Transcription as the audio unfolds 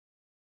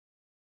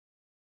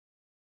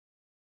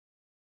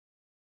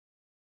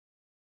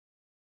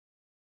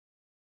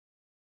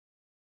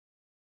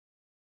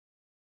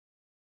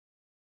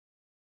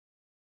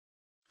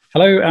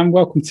Hello and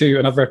welcome to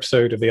another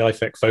episode of the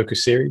IFoEC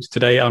Focus series.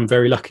 Today I'm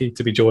very lucky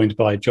to be joined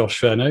by Josh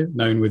Furneaux,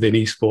 known within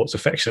esports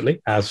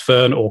affectionately as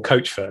Furn or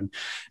Coach Furn.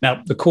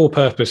 Now, the core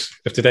purpose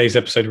of today's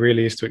episode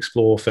really is to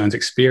explore Furn's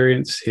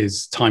experience,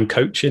 his time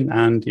coaching,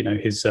 and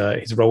his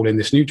role in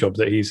this new job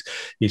that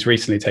he's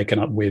recently taken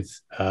up with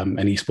an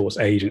esports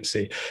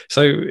agency.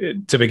 So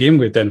to begin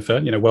with, then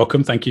Furn,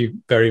 welcome. Thank you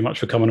very much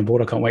for coming on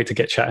board. I can't wait to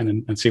get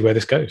chatting and see where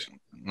this goes.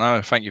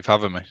 No, thank you for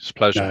having me. It's a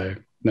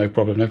pleasure. No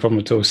problem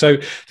at all. So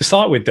to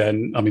start with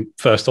then,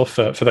 first off,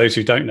 for those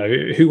who don't know,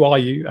 who are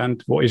you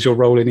and what is your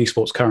role in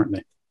esports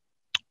currently?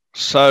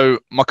 So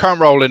my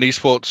current role in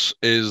esports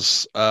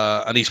is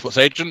an esports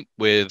agent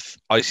with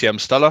ICM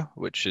Stellar,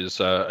 which is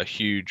a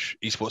huge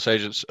esports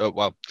agency.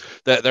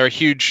 They're a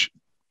huge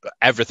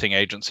everything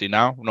agency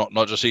now,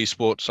 not just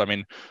esports. I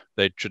mean,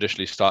 they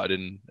traditionally started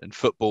in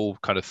football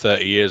kind of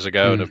 30 years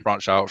ago and have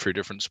branched out through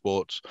different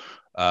sports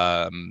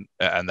and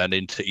then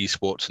into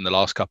esports in the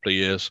last couple of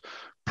years.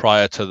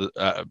 Prior to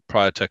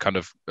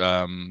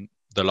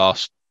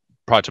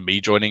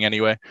me joining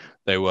anyway,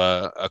 they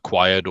were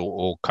acquired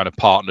or kind of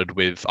partnered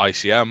with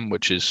ICM,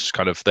 which is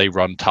they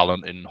run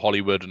talent in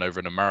Hollywood and over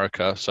in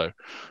America. So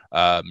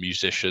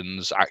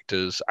musicians,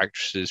 actors,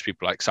 actresses,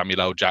 people like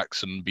Samuel L.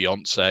 Jackson,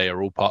 Beyonce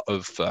are all part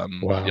of the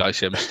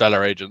ICM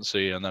Stellar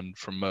agency. And then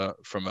from a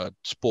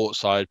sports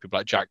side, people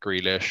like Jack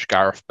Grealish,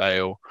 Gareth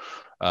Bale,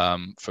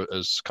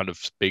 as kind of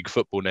big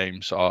football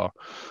names are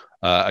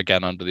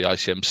again under the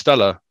ICM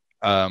Stellar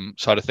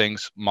side of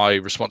things. My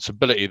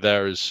responsibility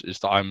there is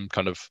that I'm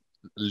kind of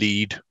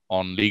lead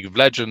on League of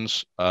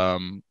Legends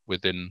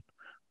within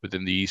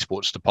the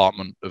esports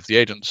department of the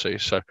agency.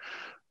 So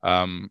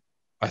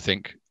I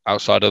think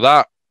outside of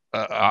that,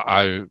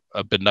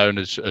 I've been known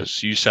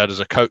as you said, as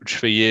a coach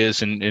for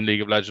years in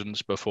League of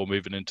Legends before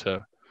moving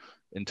into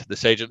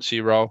this agency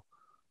role.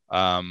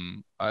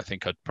 I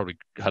think I'd probably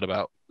had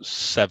about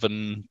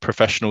 7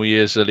 professional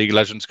years as a League of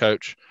Legends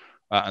coach,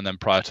 and then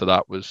prior to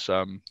that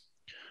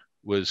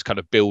was kind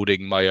of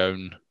building my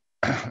own,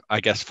 I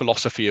guess,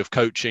 philosophy of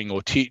coaching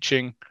or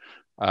teaching,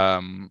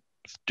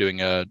 doing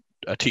a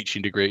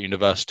teaching degree at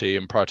university,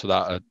 and prior to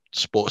that, a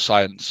sports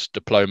science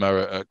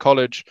diploma at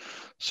college.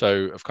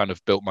 So I've kind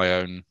of built my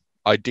own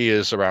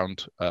ideas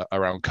around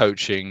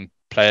coaching,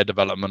 player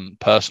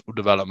development, personal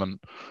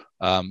development,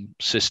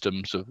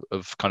 systems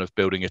of kind of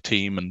building a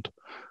team, and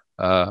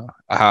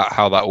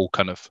how that all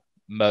kind of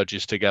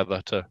merges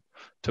together to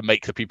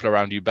make the people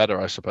around you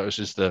better, I suppose,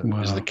 is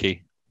the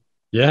key.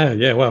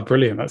 Yeah. Wow,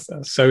 brilliant. That's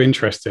so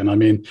interesting. I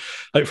mean,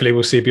 hopefully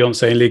we'll see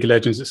Beyonce in League of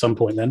Legends at some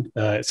point then.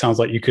 It sounds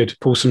like you could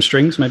pull some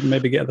strings,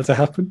 maybe get that to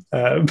happen.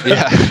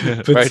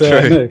 Very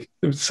true.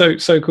 No,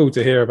 so cool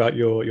to hear about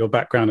your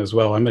background as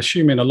well. I'm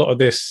assuming a lot of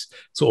this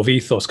sort of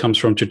ethos comes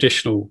from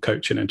traditional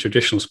coaching and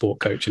traditional sport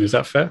coaching. Is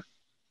that fair?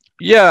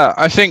 Yeah,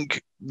 I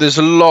think there's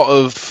a lot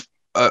of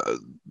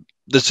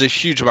there's a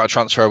huge amount of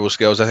transferable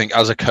skills. I think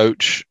as a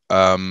coach,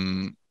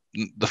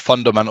 the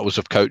fundamentals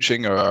of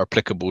coaching are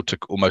applicable to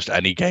almost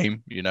any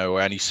game, or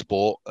any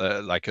sport.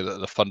 Like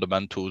the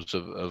fundamentals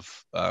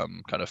of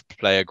kind of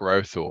player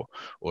growth or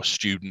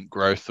student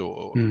growth,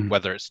 or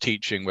whether it's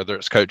teaching, whether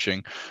it's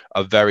coaching,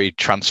 are very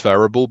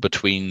transferable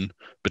between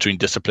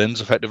disciplines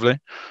effectively.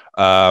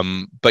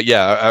 But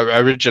yeah,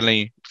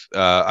 originally,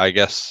 I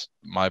guess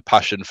my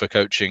passion for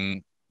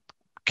coaching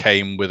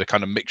came with a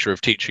kind of mixture of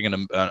teaching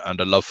and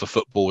a love for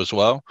football as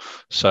well.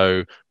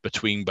 So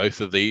between both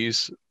of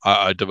these,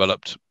 I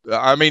developed,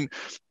 even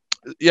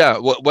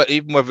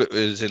whether it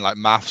was in like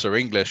maths or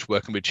English,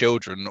 working with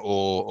children,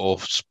 or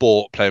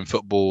sport, playing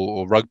football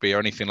or rugby or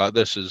anything like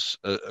this, as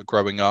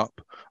growing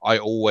up, I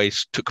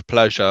always took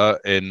pleasure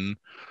in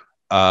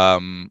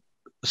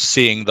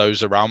seeing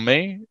those around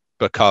me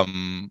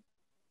become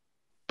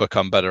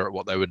better at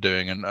what they were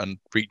doing and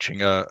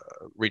reaching a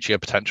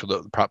potential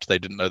that perhaps they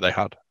didn't know they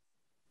had.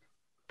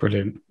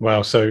 Brilliant.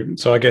 Wow. So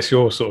I guess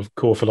your sort of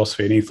core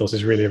philosophy and ethos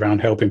is really around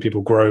helping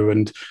people grow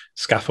and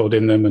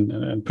scaffolding them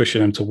and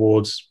pushing them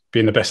towards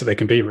being the best that they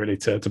can be, really,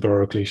 to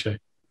borrow a cliche.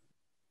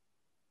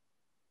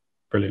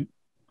 Brilliant.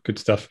 Good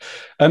stuff.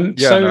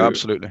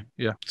 Absolutely.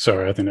 Yeah.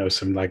 Sorry, I think there was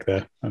some lag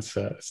there. That's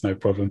no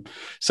problem.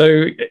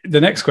 So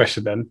the next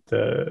question then,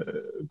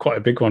 quite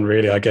a big one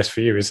really, I guess, for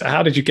you, is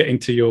how did you get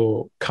into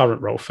your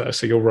current role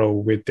first? So your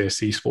role with this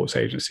esports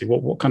agency,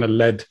 what kind of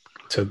led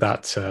to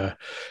that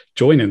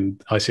joining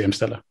ICM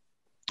Stellar?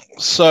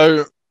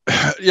 So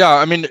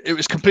yeah, it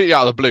was completely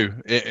out of the blue,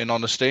 in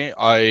honesty.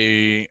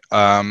 I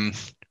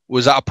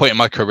was at a point in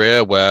my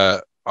career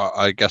where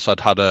I guess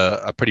I'd had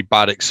a pretty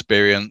bad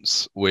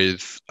experience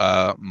with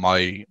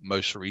my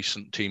most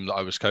recent team that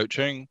I was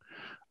coaching,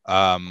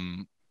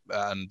 and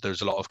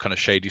there's a lot of kind of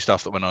shady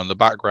stuff that went on in the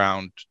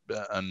background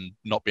and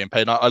not being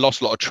paid. I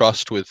lost a lot of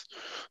trust with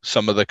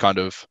some of the kind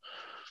of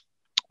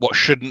what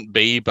shouldn't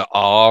be but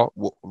are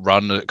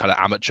run kind of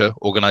amateur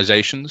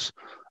organizations,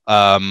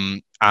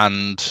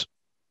 and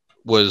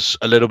was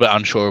a little bit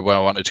unsure of where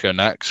I wanted to go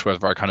next,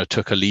 whether I kind of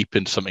took a leap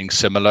into something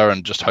similar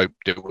and just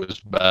hoped it was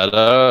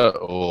better,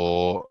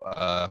 or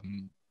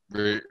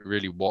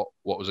really what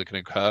was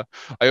going to occur.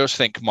 I also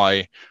think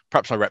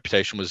perhaps my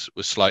reputation was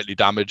slightly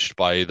damaged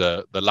by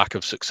the lack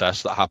of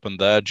success that happened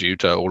there due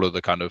to all of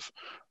the kind of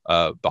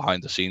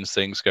behind the scenes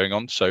things going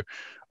on. So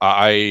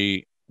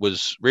I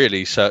was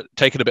really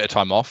taking a bit of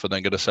time off and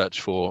then going to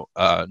search for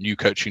new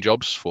coaching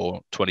jobs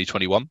for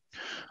 2021.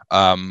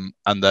 And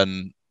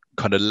then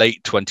kind of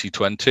late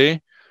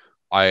 2020,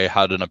 I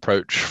had an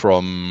approach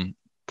from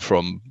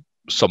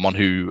someone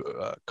who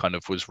kind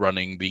of was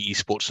running the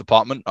esports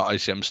department at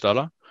ICM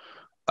Stellar,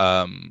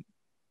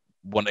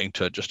 wanting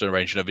to just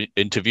arrange an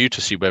interview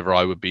to see whether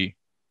I would be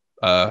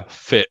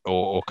fit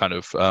or kind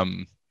of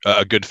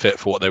a good fit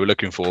for what they were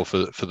looking for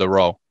the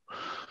role.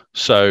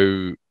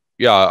 So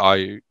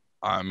yeah,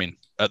 I mean,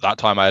 at that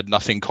time I had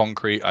nothing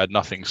concrete, I had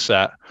nothing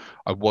set.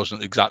 I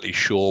wasn't exactly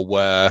sure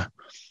where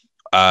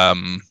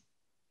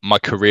my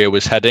career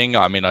was heading.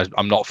 I mean,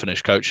 I'm not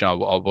finished coaching. I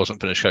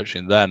wasn't finished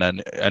coaching then,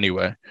 and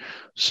anyway.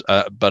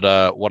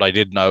 But what I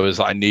did know is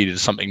that I needed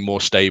something more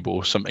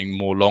stable, something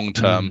more long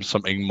term,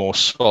 something more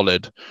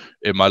solid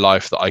in my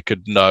life, that I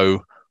could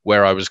know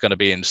where I was going to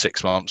be in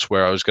 6 months,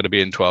 where I was going to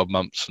be in 12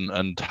 months,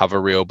 and have a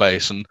real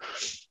base. And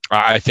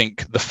I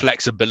think the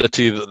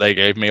flexibility that they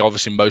gave me,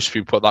 obviously most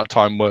people at that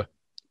time were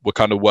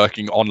kind of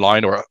working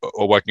online or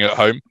working at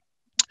home.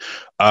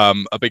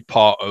 A big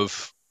part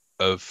of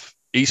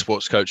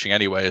esports coaching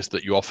anyway is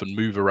that you often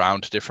move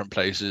around to different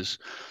places,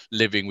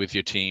 living with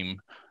your team,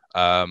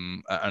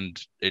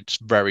 and it's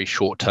very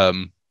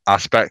short-term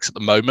aspects at the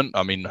moment.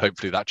 I mean,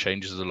 hopefully that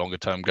changes as the longer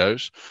term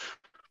goes.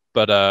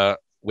 But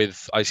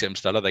with ICM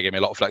Stellar, they gave me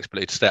a lot of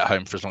flexibility to stay at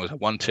home for as long as I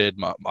wanted.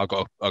 I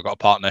got a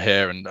partner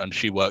here, and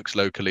she works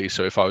locally.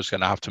 So if I was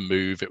going to have to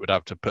move, it would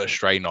have to put a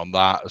strain on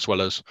that, as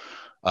well as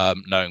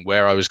knowing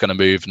where I was going to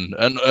move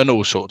and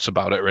all sorts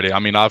about it, really. I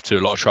mean, I have to do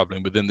a lot of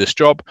traveling within this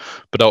job,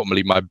 but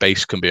ultimately my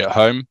base can be at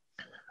home.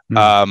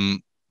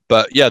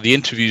 But yeah, the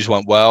interviews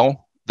went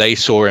well. They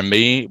saw in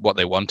me what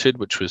they wanted,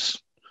 which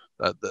was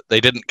they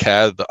didn't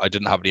care that I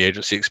didn't have any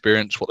agency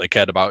experience. What they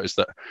cared about is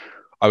that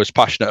I was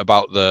passionate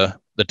about the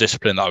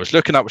discipline that I was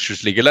looking at, which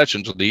was League of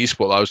Legends, or the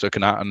esport that I was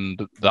looking at, and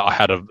that I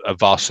had a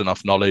vast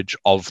enough knowledge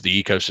of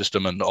the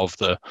ecosystem and of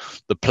the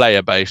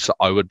player base that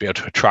I would be able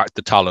to attract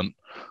the talent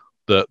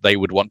that they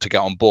would want to get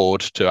on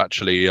board to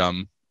actually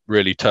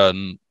really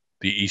turn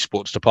the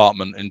esports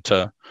department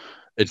into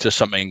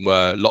something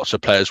where lots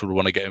of players would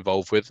want to get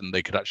involved with, and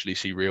they could actually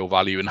see real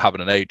value in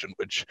having an agent,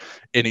 which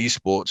in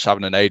esports,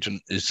 having an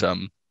agent is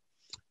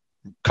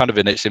kind of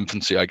in its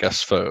infancy, I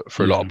guess, for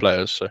a lot of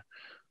players. So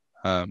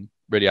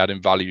really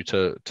adding value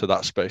to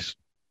that space.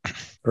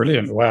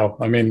 Brilliant. Wow.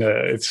 I mean,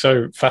 it's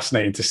so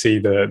fascinating to see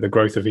the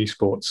growth of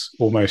esports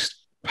almost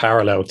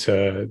parallel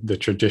to the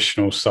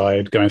traditional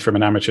side, going from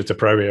an amateur to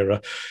pro era,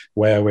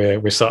 where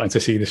we're starting to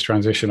see this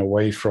transition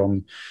away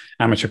from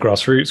amateur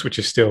grassroots, which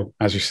is still,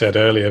 as you said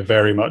earlier,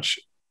 very much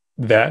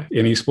there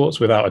in esports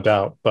without a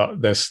doubt,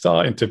 but there's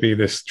starting to be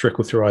this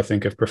trickle through, I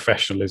think, of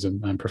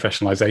professionalism and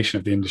professionalization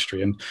of the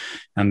industry,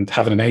 and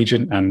having an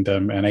agent and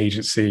an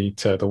agency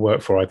to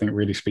work for, I think,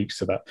 really speaks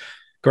to that.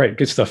 Great,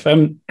 good stuff.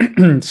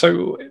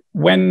 So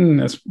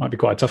this might be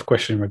quite a tough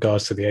question in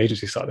regards to the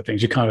agency side of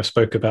things. You kind of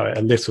spoke about it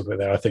a little bit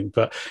there, I think,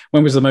 but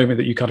when was the moment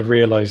that you kind of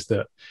realized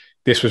that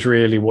this was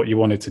really what you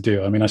wanted to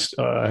do? I mean,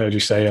 I heard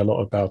you say a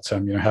lot about,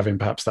 having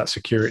perhaps that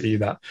security,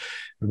 that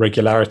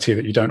regularity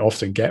that you don't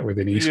often get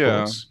within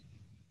esports.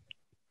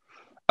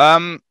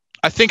 Yeah.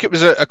 I think it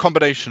was a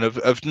combination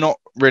of not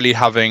really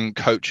having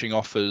coaching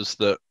offers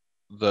that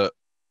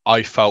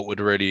I felt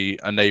would really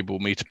enable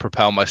me to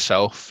propel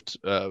myself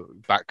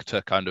back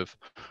to kind of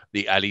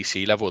the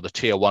LEC level, or the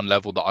tier 1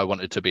 level that I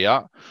wanted to be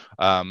at,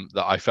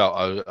 that I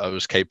felt I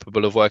was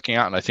capable of working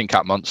at. And I think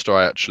at Munster,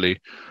 I actually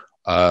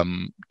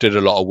did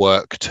a lot of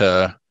work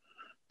to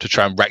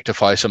try and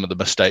rectify some of the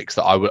mistakes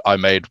that I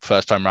made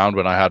first time round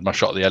when I had my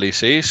shot at the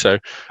LEC. So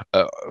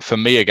for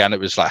me, again, it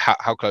was like,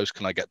 how close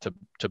can I get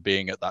to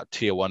being at that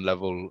tier 1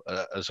 level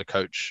as a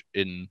coach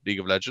in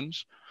League of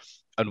Legends?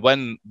 And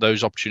when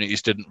those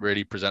opportunities didn't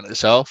really present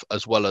itself,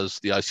 as well as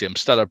the ICM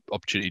Stellar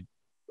opportunity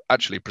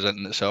actually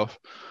presenting itself,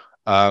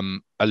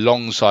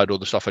 alongside all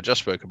the stuff I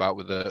just spoke about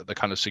with the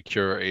kind of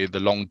security, the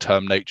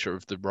long-term nature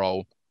of the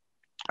role,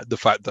 the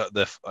fact that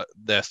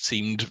there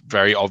seemed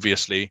very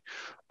obviously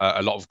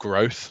a lot of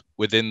growth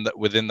within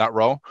that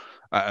role,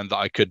 and that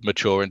I could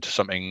mature into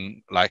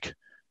something like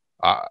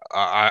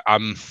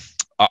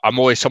I'm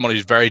always someone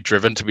who's very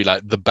driven to be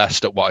like the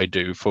best at what I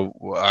do.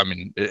 I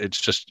mean,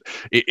 it's just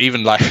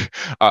even like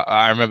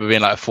I remember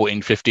being like a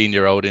 14,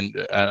 15-year-old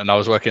and I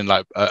was working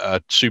like a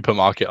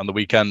supermarket on the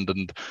weekend,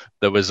 and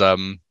there was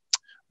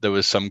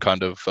some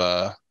kind of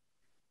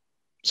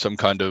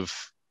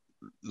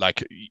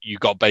like you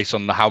got based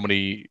on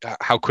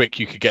how quick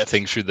you could get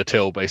things through the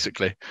till,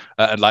 basically,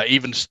 and like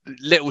even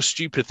little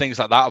stupid things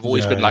like that. I've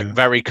always been like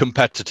very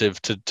competitive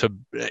to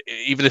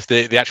even if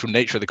the actual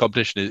nature of the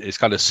competition is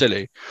kind of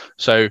silly.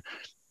 So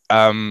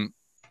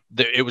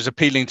it was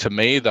appealing to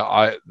me that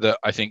I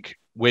think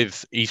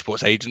with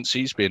esports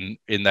agencies being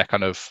in their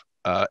kind of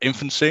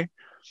infancy,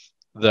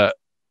 that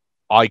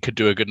I could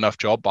do a good enough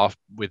job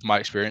with my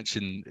experience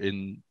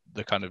in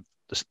the kind of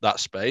that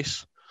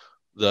space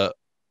that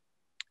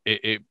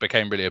it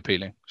became really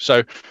appealing.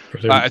 So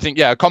I think,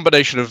 a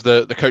combination of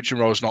the coaching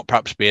roles not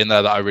perhaps being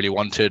there that I really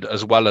wanted,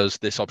 as well as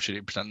this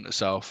opportunity presenting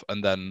itself,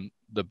 and then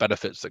the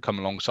benefits that come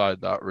alongside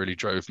that really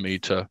drove me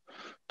to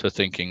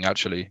thinking,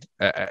 actually,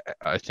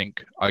 I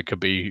think I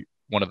could be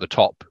one of the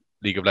top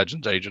League of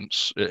Legends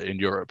agents in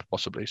Europe,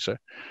 possibly. So,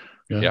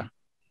 yeah.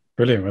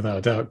 Brilliant, without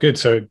a doubt. Good.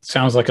 So it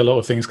sounds like a lot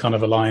of things kind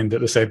of aligned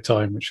at the same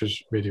time, which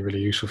was really, really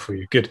useful for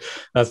you. Good.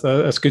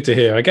 That's good to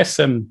hear. I guess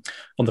on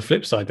the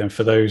flip side, then,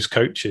 for those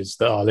coaches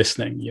that are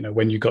listening,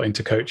 when you got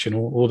into coaching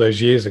all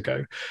those years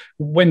ago,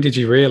 when did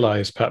you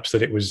realize perhaps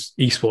that it was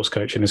esports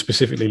coaching and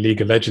specifically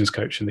League of Legends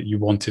coaching that you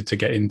wanted to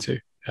get into?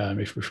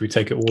 If we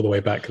take it all the way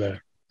back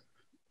there.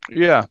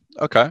 Yeah.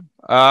 Okay.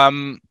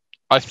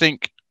 I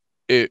think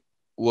it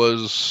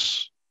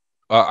was.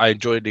 I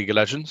enjoyed League of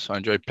Legends. I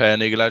enjoyed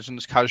playing League of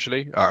Legends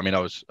casually. I mean, I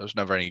was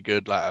never any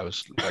good. Like, I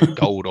was like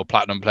gold or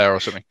platinum player or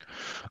something.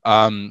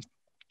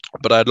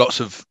 But I had lots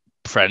of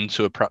friends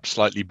who were perhaps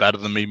slightly better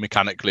than me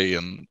mechanically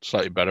and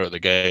slightly better at the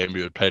game,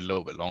 who had played a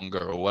little bit longer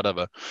or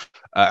whatever.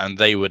 And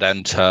they would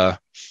enter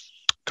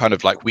kind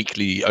of like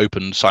weekly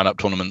open sign-up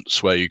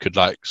tournaments where you could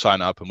like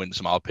sign up and win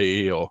some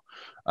RP or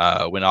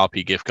win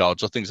RP gift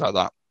cards or things like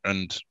that.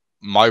 And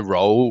my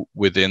role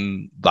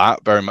within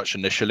that, very much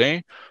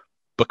initially,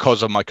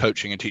 because of my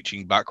coaching and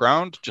teaching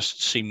background,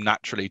 just seemed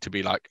naturally to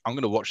be like, I'm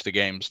going to watch the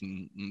games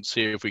and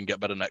see if we can get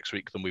better next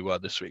week than we were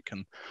this week.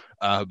 And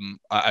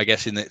I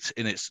guess in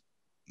its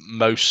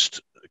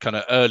most kind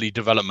of early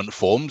development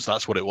forms,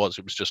 that's what it was.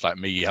 It was just like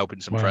me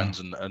helping some friends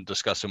and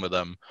discussing with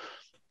them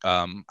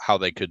how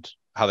they could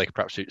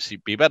perhaps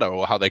be better,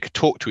 or how they could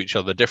talk to each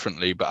other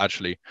differently, but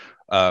actually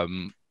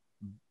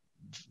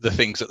the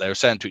things that they were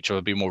saying to each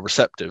other be more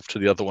receptive to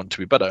the other one to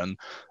be better. And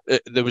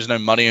there was no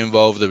money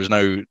involved. There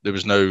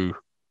was no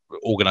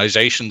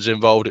organizations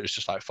involved. It was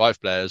just like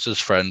 5 players as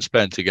friends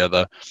playing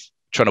together,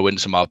 trying to win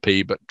some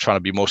RP, but trying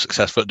to be more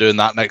successful at doing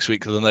that next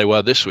week than they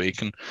were this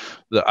week. And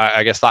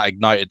I guess that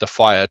ignited the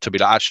fire to be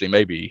like, actually,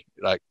 maybe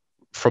like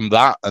from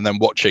that, and then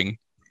watching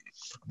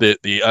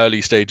the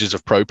early stages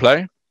of pro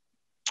play,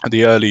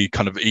 the early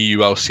kind of EU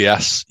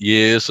LCS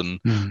years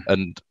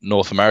and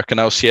North American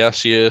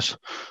LCS years,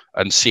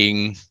 and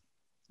seeing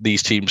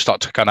these teams start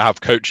to kind of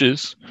have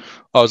coaches,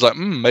 I was like,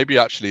 maybe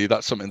actually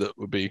that's something that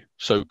would be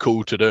so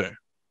cool to do,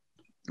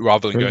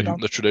 rather than going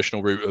down the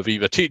traditional route of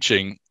either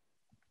teaching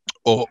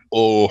or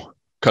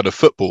kind of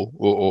football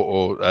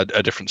or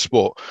a different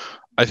sport.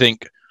 I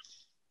think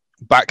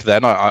back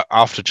then,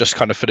 after just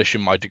kind of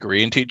finishing my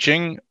degree in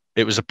teaching,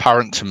 it was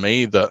apparent to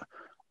me that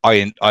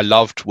I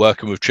loved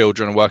working with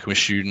children and working with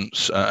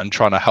students and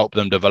trying to help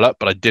them develop,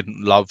 but I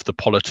didn't love the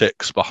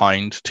politics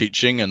behind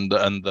teaching and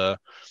the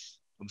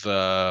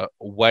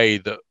way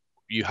that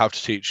you have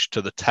to teach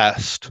to the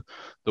test,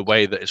 the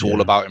way that it's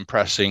all about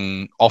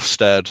impressing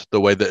Ofsted, the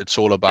way that it's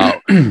all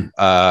about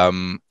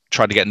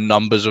trying to get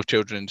numbers of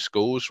children in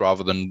schools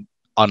rather than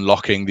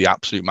unlocking the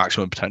absolute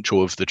maximum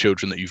potential of the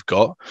children that you've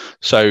got.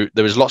 So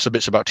there was lots of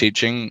bits about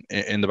teaching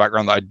in the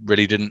background that I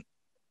really didn't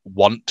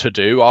want to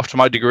do after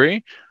my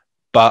degree,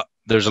 but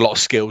there's a lot of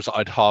skills that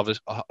I'd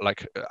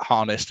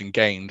harnessed and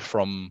gained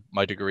from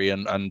my degree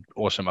and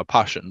also my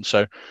passion.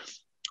 So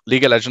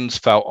League of Legends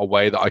felt a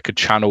way that I could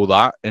channel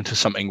that into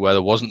something where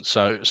there wasn't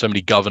so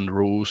many governed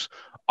rules.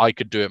 I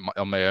could do it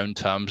on my own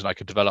terms, and I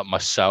could develop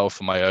myself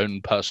and my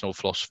own personal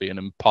philosophy and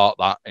impart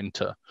that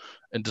into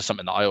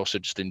something that I also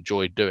just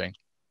enjoyed doing.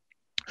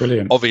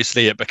 Brilliant.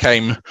 Obviously, it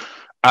became,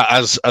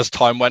 as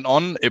time went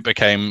on, it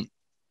became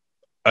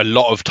a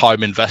lot of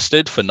time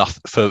invested for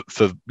nothing,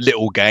 for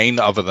little gain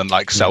other than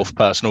like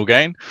personal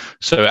gain.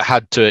 So it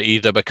had to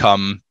either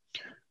become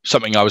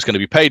something I was going to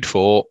be paid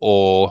for,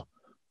 or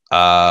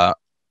I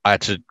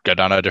had to go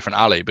down a different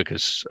alley,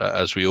 because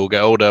as we all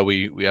get older,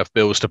 we have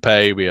bills to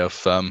pay, we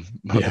have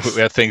we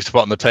have things to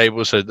put on the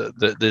table. So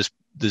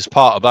there's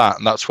part of that,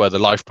 and that's where the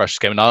life pressures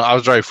came in. I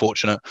was very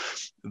fortunate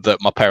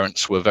that my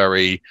parents were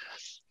very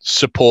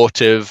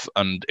supportive,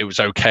 and it was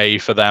okay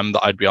for them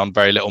that I'd be on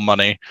very little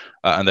money,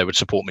 and they would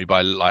support me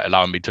by like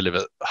allowing me to live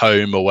at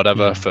home or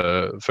whatever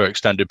for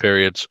extended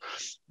periods,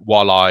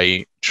 while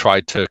I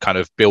tried to kind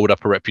of build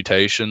up a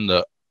reputation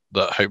that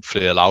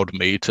hopefully allowed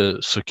me to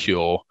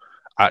secure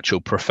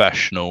actual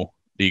professional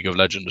League of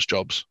Legends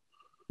jobs.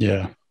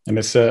 Yeah. And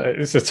it's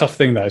a tough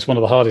thing, that it's one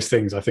of the hardest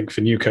things I think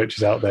for new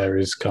coaches out there,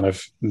 is kind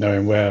of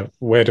knowing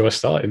where do I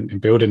start in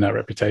building that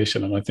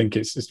reputation. And I think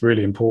it's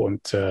really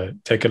important to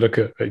take a look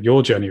at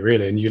your journey,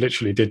 really. And you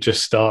literally did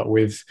just start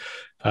with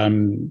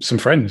some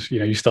friends.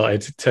 You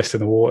started testing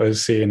the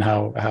waters, seeing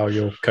how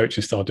your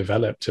coaching style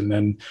developed, and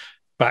then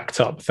backed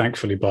up,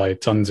 thankfully, by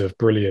tons of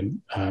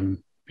brilliant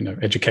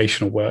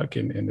educational work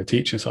in the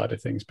teaching side of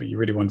things. But you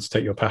really wanted to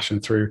take your passion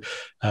through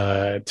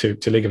to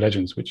League of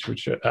Legends,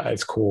 which at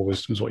its core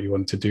was what you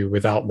wanted to do,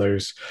 without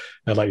those,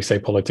 like you say,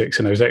 politics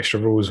and those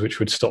extra rules which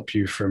would stop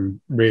you from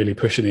really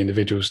pushing the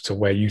individuals to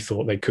where you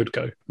thought they could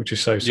go, which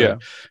is so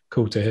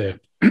cool to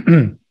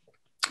hear.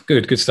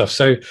 Good stuff.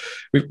 So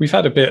we've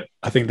had a bit,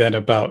 I think, then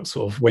about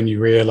sort of when you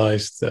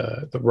realised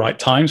the right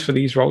times for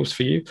these roles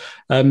for you.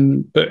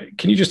 But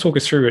can you just talk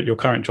us through at your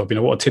current job,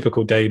 what a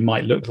typical day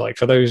might look like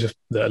for those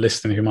that are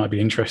listening who might be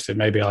interested?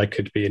 Maybe I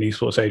could be an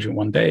esports agent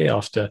one day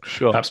after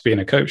perhaps being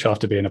a coach,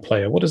 after being a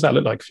player. What does that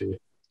look like for you?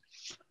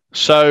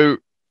 So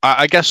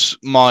I guess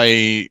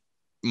my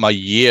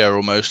year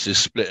almost is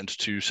split into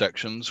two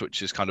sections,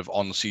 which is kind of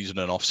on season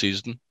and off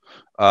season.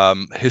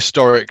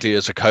 Historically,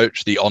 as a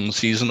coach, the on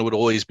season would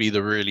always be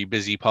the really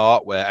busy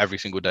part where every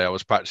single day I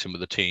was practicing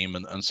with the team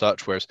and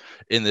such. Whereas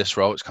in this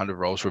role, it's kind of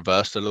roles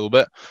reversed a little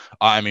bit.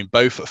 I mean,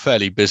 both are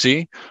fairly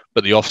busy,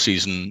 but the off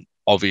season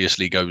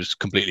obviously goes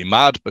completely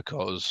mad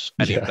because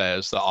any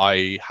players that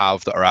I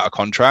have that are out of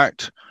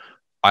contract,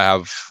 I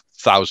have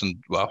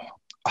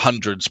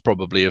hundreds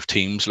probably of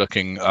teams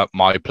looking at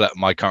my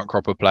current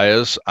crop of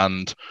players,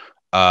 and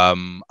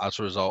as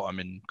a result, I'm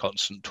in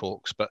constant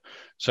talks. But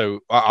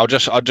so I'll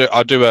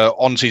do a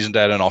on season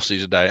day and an off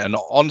season day. And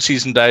on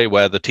season day,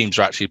 where the teams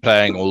are actually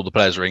playing, all the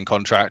players are in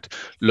contract,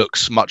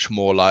 looks much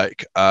more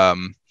like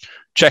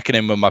checking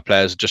in with my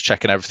players, just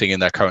checking everything in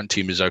their current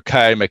team is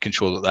okay, making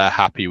sure that they're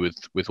happy with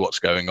what's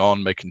going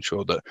on, making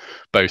sure that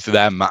both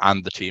them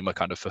and the team are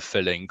kind of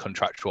fulfilling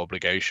contractual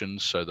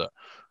obligations, so that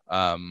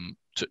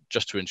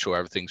just to ensure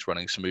everything's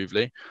running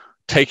smoothly,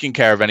 taking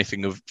care of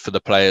anything for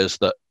the players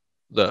that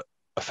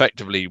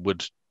effectively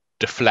would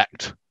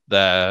deflect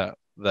their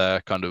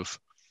kind of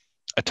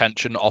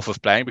attention off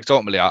of playing, because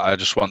ultimately I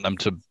just want them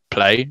to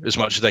play as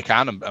much as they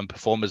can and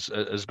perform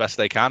as best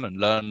they can and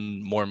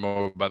learn more and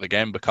more about the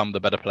game, become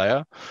the better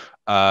player.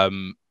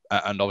 And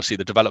obviously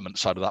the development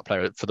side of that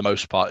player, for the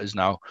most part, is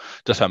now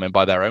determined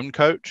by their own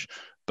coach.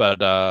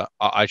 But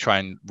I try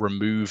and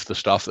remove the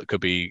stuff that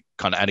could be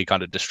kind of any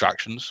kind of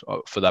distractions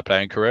for their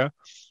playing career.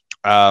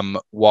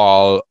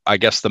 While I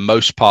guess the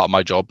most part of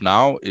my job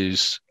now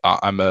is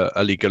I'm a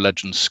League of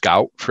Legends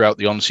scout throughout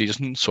the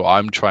on-season. So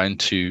I'm trying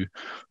to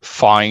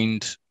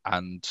find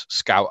and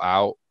scout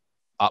out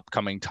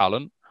upcoming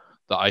talent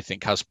that I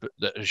think has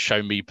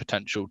shown me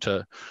potential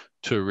to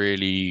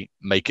really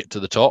make it to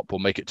the top or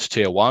make it to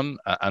tier 1,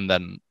 and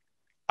then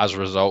as a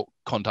result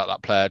contact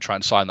that player, try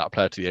and sign that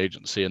player to the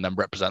agency, and then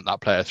represent that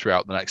player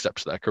throughout the next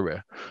steps of their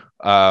career.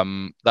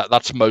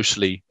 That's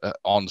mostly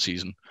on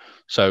season.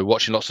 So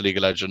watching lots of League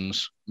of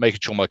Legends, making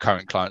sure my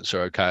current clients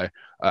are okay,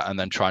 and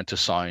then trying to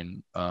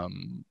sign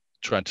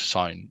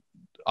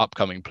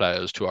upcoming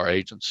players to our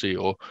agency,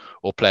 or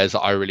players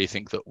that I really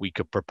think that we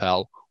could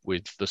propel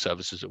with the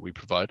services that we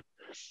provide.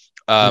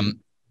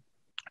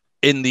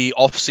 In the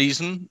off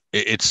season,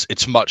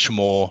 it's much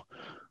more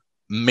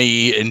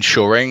me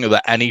ensuring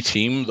that any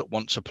team that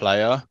wants a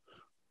player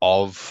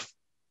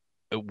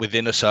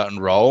within a certain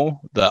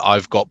role, that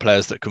I've got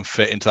players that can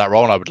fit into that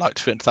role, and I would like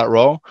to fit into that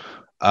role.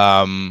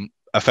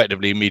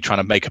 Effectively, me trying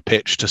to make a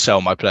pitch to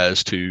sell my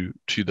players to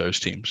those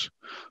teams.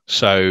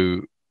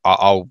 So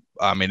I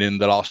mean, in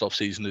the last off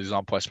season, for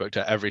example, I spoke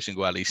to every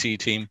single LEC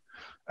team,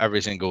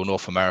 every single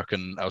North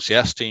American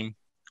LCS team,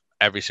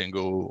 every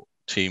single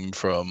team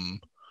from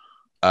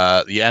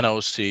the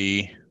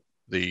NLC,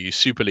 the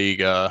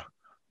Superliga,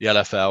 the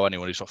LFL.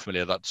 Anyone who's not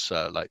familiar, that's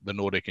like the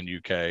Nordic and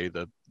UK,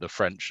 the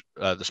French,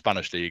 the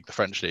Spanish league, the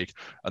French league,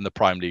 and the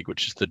Prime League,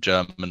 which is the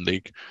German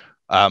league.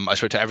 I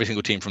spoke to every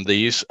single team from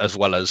these, as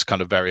well as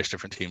kind of various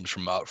different teams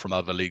from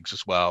other leagues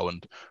as well,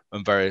 and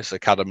various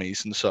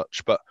academies and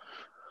such. But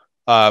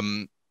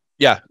that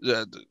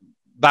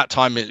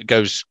time it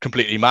goes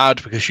completely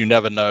mad, because you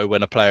never know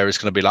when a player is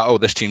going to be like, oh,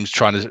 this team's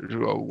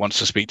wants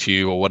to speak to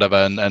you or whatever,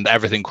 and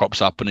everything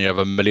crops up, and you have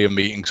a million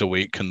meetings a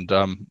week, and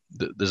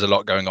there's a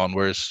lot going on.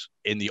 Whereas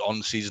in the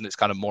on season, it's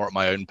kind of more at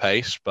my own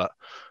pace, but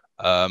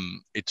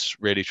it's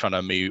really trying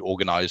to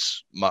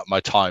organize my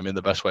time in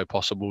the best way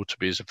possible to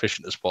be as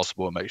efficient as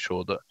possible, and make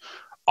sure that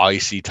I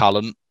see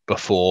talent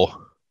before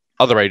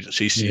other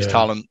agencies see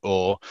talent,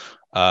 or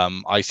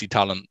I see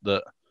talent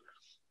that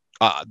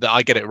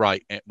I get it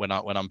right when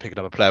I'm picking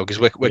up a player, because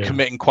we're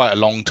committing quite a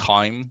long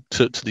time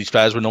to these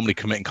players. We're normally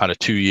committing kind of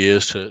 2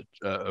 years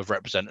of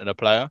representing a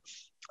player,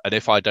 and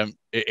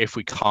if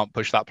we can't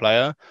push that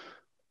player,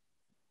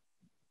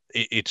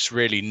 it's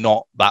really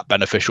not that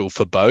beneficial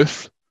for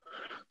both.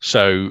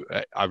 So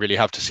I really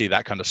have to see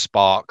that kind of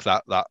spark,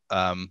 that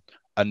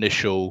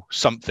initial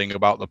something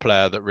about the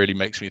player that really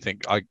makes me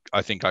think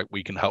I think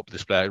we can help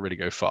this player really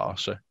go far.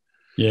 So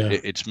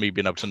it's me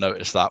being able to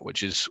notice that,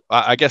 which is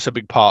I guess a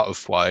big part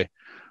of why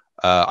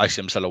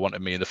ICM Stellar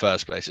wanted me in the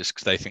first place, is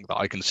because they think that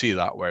I can see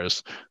that,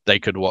 whereas they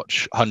could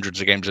watch hundreds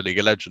of games of League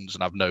of Legends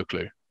and have no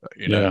clue.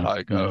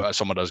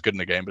 Someone does good in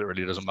the game, but it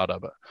really doesn't matter.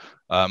 But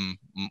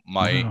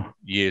my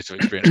years of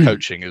experience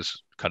coaching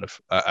is kind of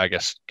I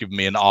guess given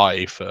me an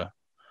eye for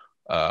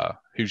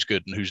who's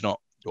good and who's not,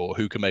 or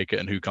who can make it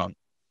and who can't.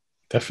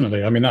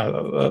 Definitely. I mean,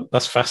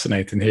 that's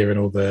fascinating, hearing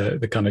all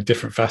the kind of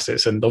different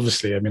facets. And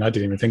obviously, I mean, I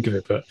didn't even think of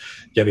it, but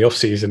yeah, the off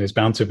season is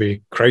bound to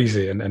be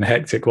crazy and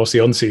hectic. Whilst the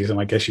on season,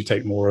 I guess you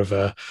take more of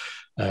a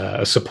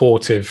a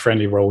supportive,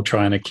 friendly role,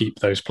 trying to keep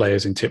those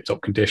players in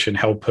tip-top condition,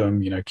 help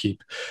them,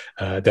 keep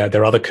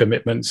their other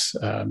commitments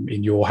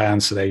in your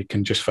hands so they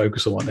can just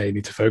focus on what they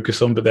need to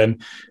focus on. But then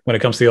when it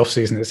comes to the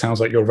off-season, it sounds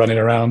like you're running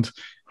around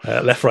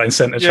left, right, and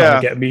centre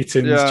trying to get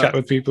meetings, chat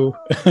with people.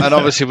 And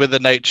obviously with the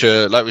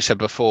nature, like we said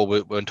before,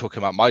 when talking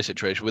about my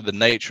situation, with the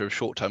nature of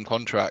short-term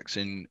contracts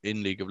in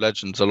League of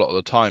Legends, a lot of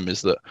the time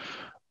is that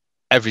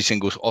every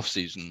single off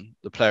season,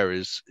 the player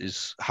is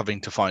having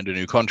to find a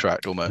new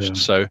contract almost. Yeah.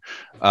 So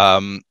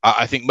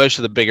I think most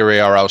of the bigger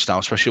ERLs now,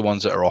 especially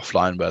ones that are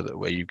offline,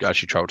 where you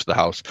actually travel to the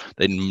house,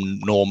 they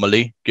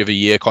normally give a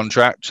year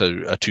contract, so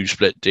a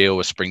 2-split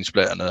deal, a spring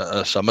split, and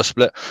a summer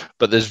split.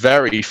 But there's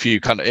very few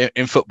kind of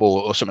in football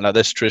or something like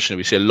this. Traditionally,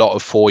 we see a lot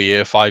of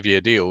 4-year,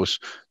 5-year deals.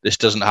 This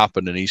doesn't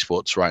happen in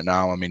esports right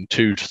now. I mean,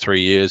 2 to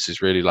 3 years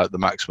is really like the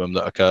maximum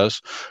that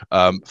occurs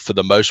for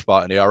the most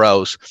part in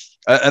ERLs.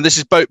 And this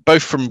is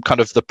both from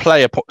kind of the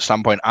player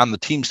standpoint and the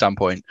team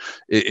standpoint,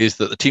 is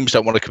that the teams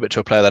don't want to commit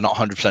to a player they're not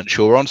 100%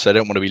 sure on. So they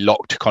don't want to be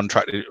locked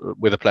contracted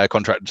with a player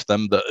contracted to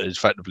them that is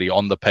effectively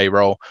on the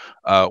payroll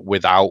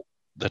without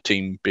the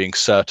team being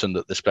certain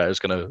that this player is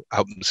going to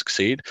help them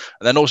succeed.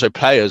 And then also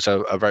players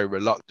are very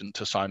reluctant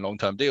to sign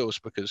long-term deals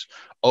because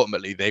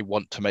ultimately they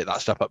want to make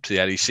that step up to the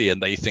LEC,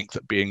 and they think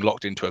that being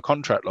locked into a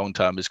contract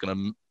long-term is going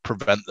to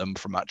prevent them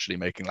from actually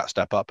making that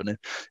step up. And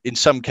in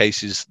some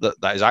cases that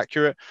is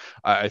accurate.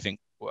 I think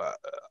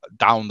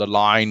down the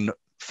line,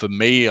 for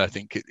me, I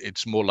think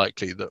it's more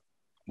likely that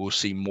we'll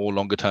see more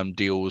longer-term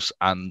deals,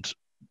 and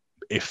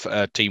if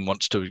a team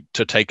wants to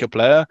take a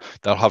player,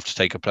 they'll have to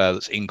take a player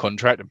that's in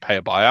contract and pay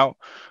a buyout.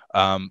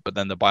 But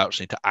then the buyouts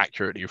need to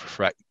accurately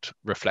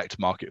reflect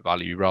market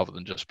value rather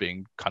than just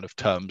being kind of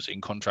terms in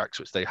contracts,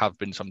 which they have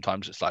been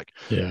sometimes. It's like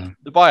the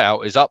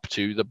buyout is up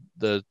to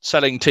the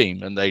selling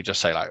team, and they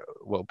just say like,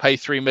 well, pay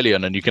 3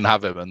 million and you can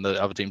have him. And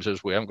the other team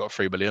says, we haven't got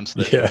 3 million,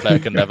 so the player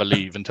can never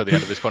leave until the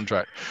end of his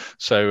contract.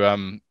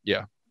 So,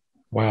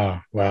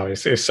 Wow,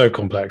 it's so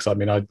complex. I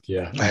mean, I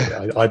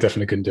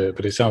definitely couldn't do it,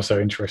 but it sounds so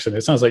interesting.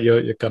 It sounds like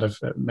you're kind of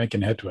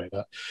making headway.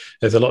 That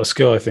there's a lot of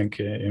skill, I think,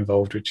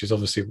 involved, which is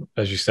obviously,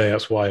 as you say,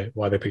 that's why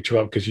they picked you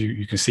up, because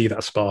you can see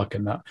that spark,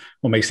 and that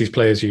what makes these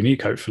players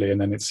unique, hopefully. And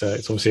then it's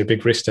obviously a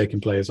big risk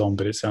taking players on,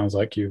 but it sounds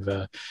like you're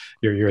at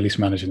least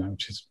managing that,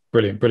 which is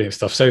brilliant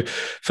stuff. So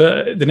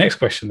for the next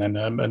question, then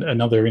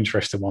another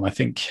interesting one, I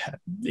think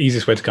the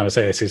easiest way to kind of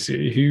say this is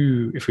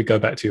if we go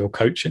back to your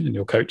coaching and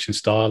your coaching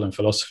style and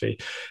philosophy,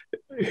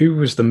 who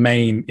was the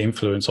main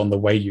influence on the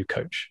way you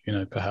coach,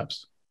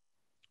 perhaps?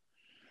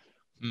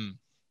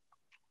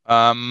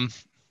 I'm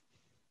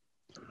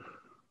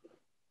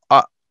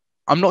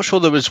not sure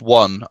there was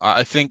one.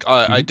 I think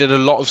I did a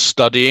lot of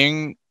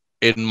studying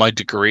in my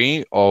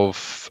degree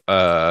of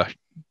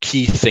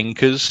key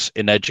thinkers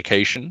in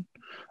education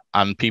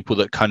and people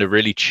that kind of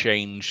really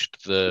changed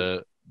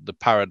the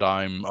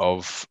paradigm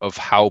of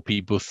how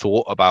people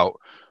thought about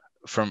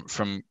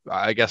from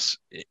I guess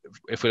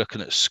if we're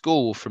looking at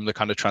school, from the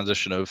kind of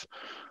transition of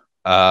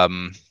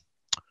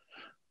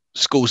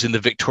schools in the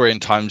Victorian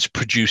times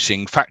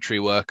producing factory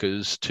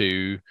workers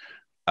to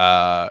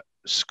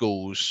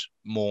schools,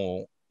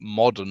 more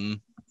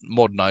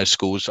modernized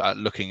schools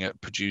looking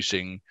at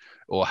producing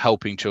or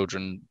helping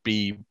children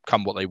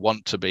become what they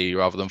want to be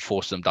rather than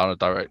force them down a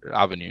direct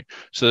avenue.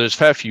 So there's a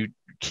fair few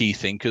key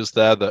thinkers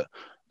there that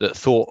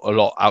thought a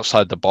lot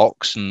outside the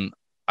box. And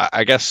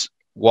I guess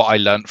what I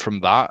learned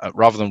from that,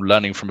 rather than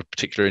learning from a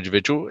particular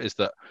individual, is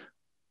that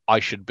I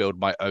should build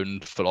my own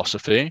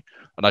philosophy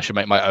and I should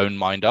make my own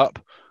mind up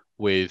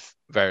with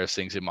various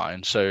things in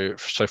mind. So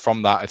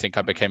from that, I think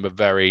I became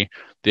the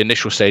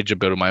initial stage of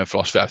building my own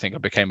philosophy, I think I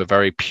became a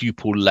very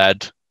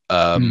pupil-led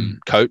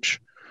coach.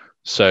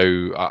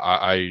 So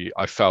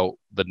I felt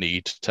the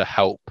need to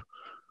help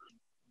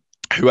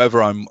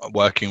whoever I'm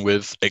working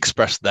with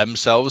express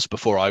themselves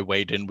before I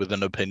weighed in with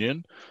an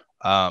opinion.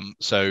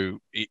 So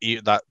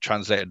that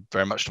translated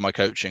very much to my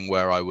coaching,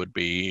 where I would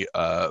be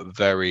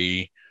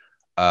very,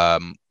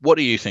 what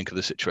do you think of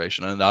the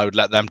situation? And I would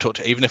let them talk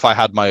even if I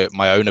had my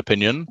own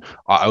opinion,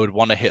 I would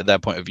want to hit their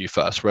point of view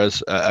first.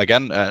 Whereas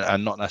again,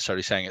 and not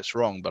necessarily saying it's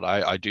wrong, but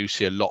I do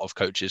see a lot of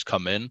coaches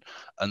come in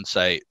and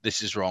say,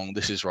 this is wrong,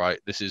 this is right,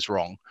 this is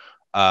wrong,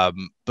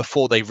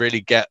 before they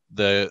really get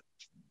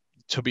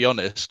to be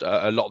honest,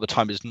 a lot of the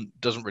time it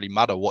doesn't really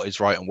matter what is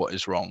right and what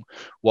is wrong.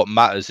 What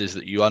matters is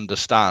that you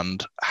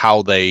understand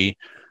how they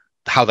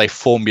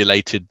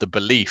formulated the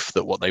belief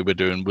that what they were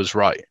doing was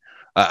right,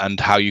 and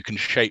how you can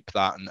shape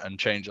that and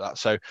change that.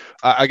 So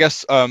I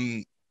guess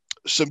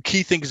some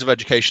key thinkers of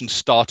education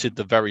started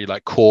the very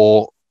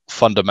core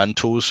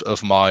fundamentals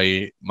of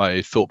my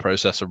thought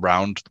process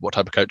around what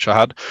type of coach I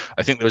had.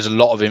 I think there was a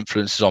lot of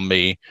influences on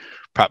me,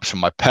 perhaps from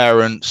my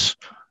parents,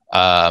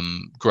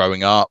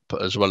 growing up,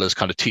 as well as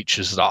kind of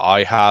teachers that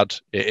I had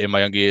in my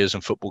younger years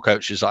and football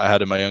coaches that I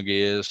had in my younger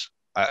years.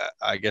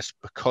 I guess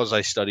because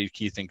I studied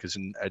key thinkers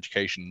in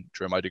education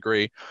during my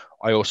degree,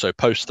 I also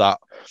post that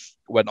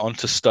went on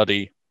to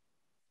study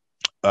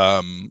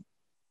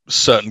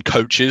certain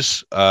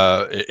coaches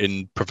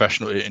in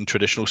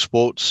traditional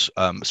sports,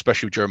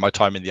 especially during my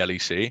time in the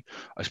LEC.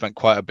 I spent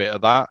quite a bit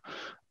of that.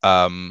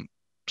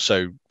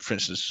 So, for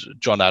instance,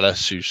 John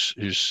Ellis, who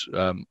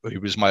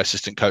was my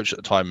assistant coach at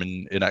the time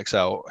in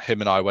Excel,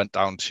 him and I went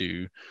down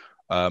to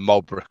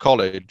Marlborough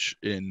College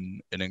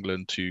in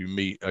England to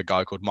meet a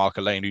guy called Mark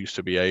Elaine, who used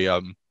to be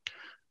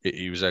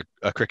he was a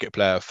cricket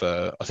player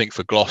for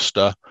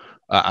Gloucester,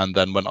 and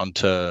then went on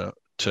to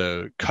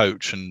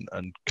coach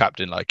and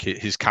captain like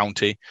his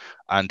county,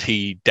 and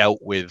he dealt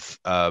with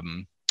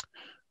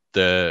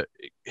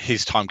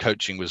his time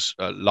coaching was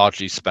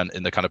largely spent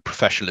in the kind of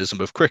professionalism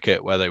of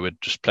cricket, where they would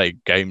just play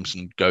games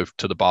and go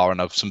to the bar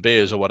and have some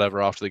beers or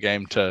whatever after the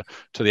game, to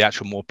the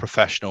actual more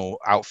professional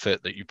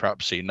outfit that you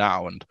perhaps see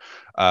now. And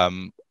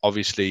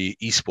obviously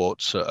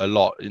esports a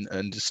lot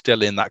and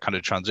still in that kind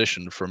of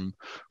transition from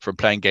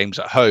playing games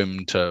at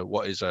home to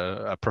what is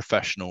a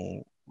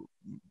professional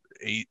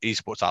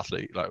esports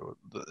athlete, like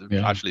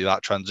actually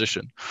that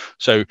transition.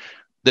 So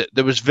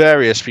there was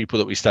various people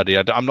that we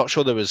studied. I'm not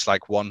sure there was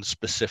like one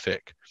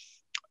specific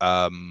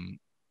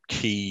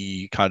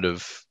key kind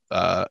of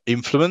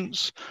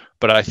influence,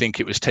 but I think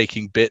it was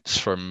taking bits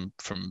from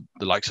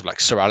the likes of like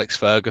Sir Alex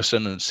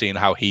Ferguson and seeing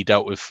how he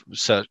dealt with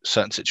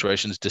certain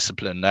situations,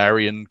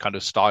 disciplinarian kind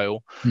of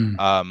style,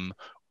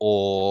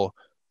 or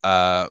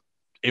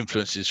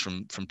influences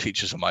from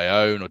teachers of my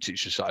own or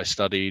teachers that I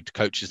studied,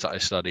 coaches that I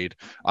studied.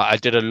 I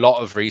did a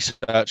lot of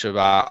research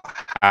about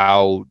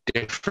how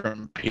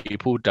different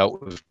people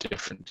dealt with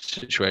different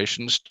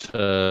situations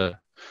to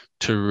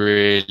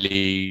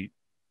really,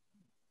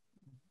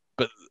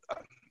 but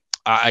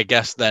I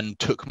guess then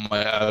took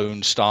my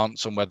own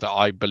stance on whether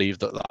I believe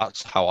that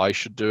that's how I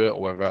should do it,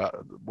 or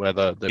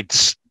whether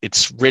it's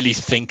really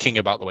thinking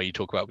about the way you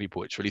talk about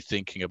people. It's really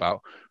thinking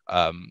about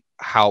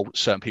how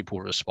certain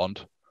people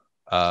respond.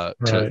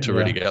 To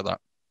really get that.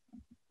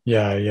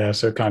 Yeah.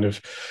 So kind of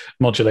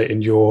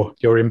modulating your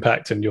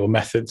impact and your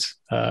methods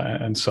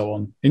and so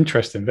on.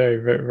 Interesting. Very,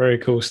 very, very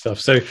cool stuff.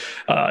 So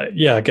I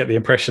get the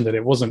impression that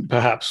it wasn't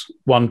perhaps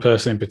one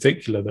person in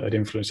particular that had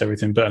influenced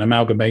everything, but an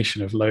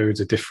amalgamation of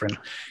loads of different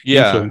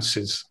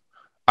influences.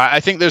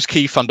 I think there's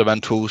key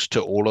fundamentals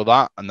to all of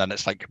that, and then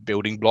it's like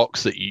building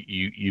blocks that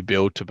you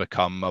build to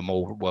become a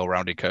more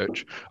well-rounded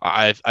coach.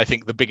 I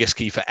think the biggest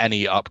key for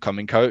any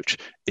upcoming coach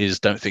is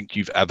don't think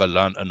you've ever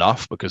learned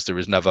enough, because there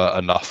is never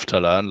enough to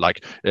learn.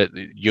 Like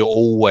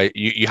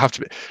you have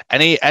to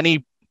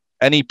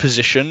any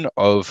position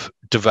of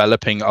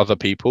developing other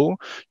people,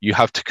 you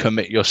have to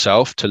commit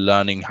yourself to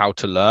learning how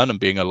to learn and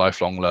being a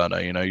lifelong learner.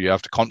 You know, you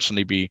have to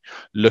constantly be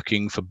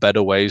looking for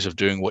better ways of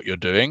doing what you're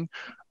doing.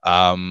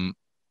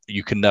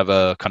 You can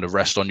never kind of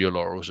rest on your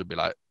laurels and be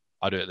like,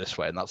 I do it this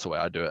way and that's the way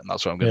I do it and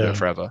that's what I'm going to do it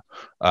forever.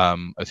 I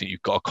think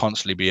you've got to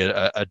constantly be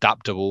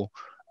adaptable,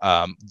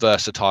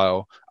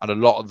 versatile, and a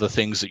lot of the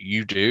things that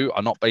you do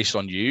are not based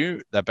on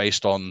you. They're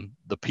based on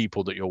the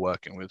people that you're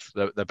working with.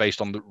 They're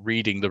based on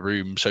reading the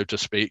room, so to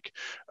speak,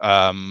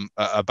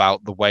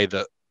 about the way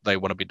that they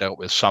want to be dealt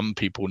with. Some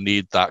people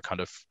need that kind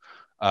of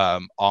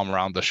arm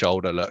around the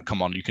shoulder. Look,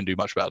 come on, you can do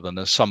much better than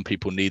this. Some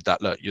people need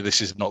that. Look,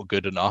 this is not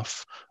good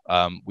enough.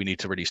 We need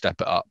to really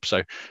step it up.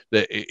 So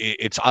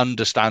it's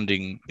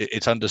understanding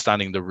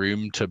the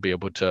room to be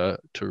able to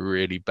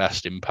really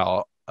best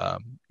impart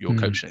your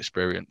coaching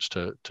experience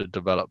to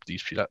develop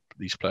these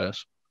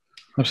players.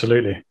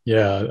 Absolutely,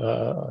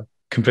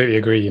 completely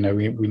agree. You know,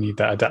 we need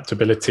that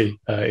adaptability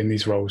in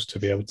these roles to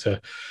be able to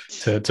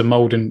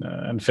mold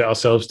and fit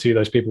ourselves to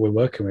those people we're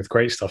working with.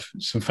 Great stuff.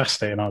 Some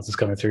fascinating answers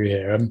coming through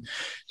here.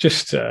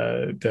 Just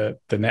the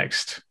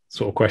next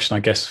sort of question, I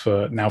guess,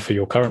 for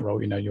your current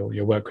role. You know,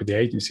 your work with the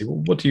agency.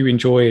 What do you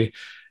enjoy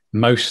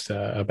most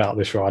about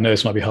this role? I know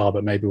this might be hard,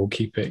 but maybe we'll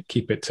keep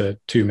it to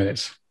 2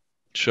 minutes.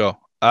 Sure.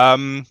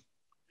 I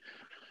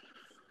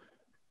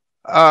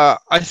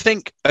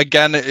think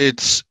again,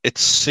 it's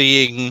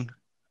seeing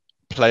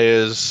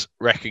players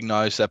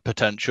recognize their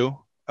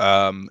potential.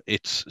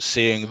 It's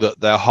seeing that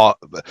their hard.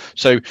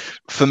 So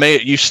for me,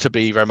 it used to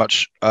be very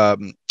much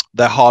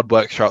their hard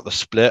work throughout the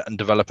split and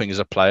developing as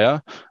a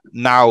player.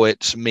 Now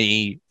it's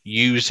me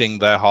using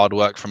their hard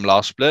work from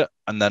last split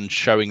and then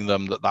showing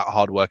them that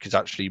hard work is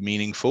actually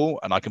meaningful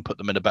and I can put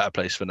them in a better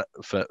place for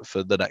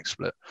the next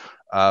split.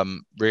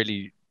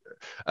 Really,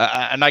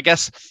 and I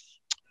guess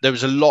there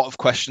was a lot of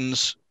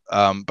questions,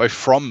 both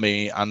from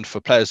me and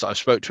for players that I've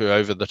spoke to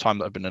over the time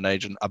that I've been an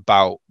agent,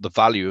 about the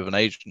value of an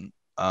agent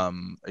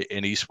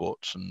in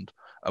esports and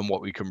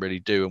what we can really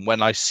do. And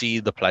when I see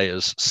the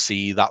players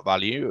see that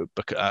value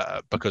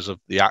because of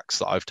the acts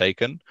that I've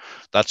taken,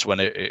 that's when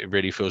it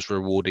really feels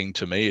rewarding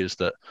to me, is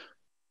that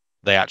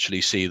they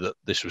actually see that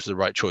this was the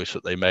right choice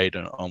that they made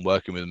on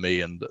working with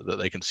me, and that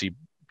they can see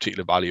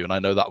particular value. And I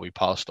know that we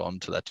passed on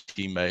to their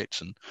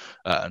teammates and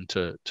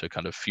to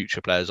kind of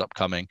future players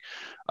upcoming.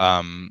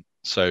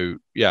 So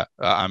yeah,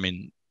 I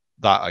mean,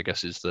 that I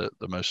guess is the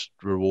most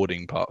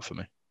rewarding part for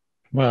me.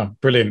 Wow,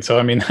 brilliant. So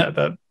I mean,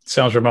 that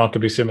sounds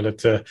remarkably similar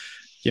to,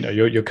 you know,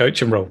 your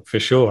coaching role for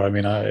sure. I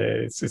mean,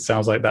 it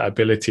sounds like that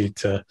ability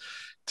to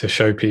to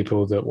show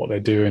people that what they're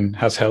doing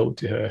has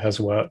helped,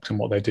 has worked, and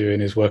what they're doing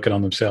is working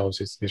on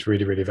themselves is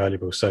really, really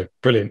valuable. So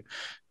brilliant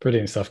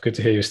stuff. Good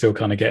to hear you're still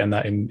kind of getting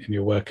that in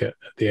your work at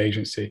the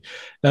agency.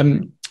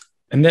 And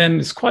then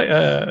it's quite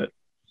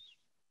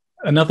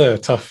another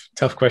tough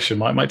question.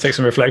 Might take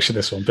some reflection,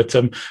 this one, but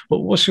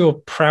what's your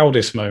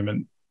proudest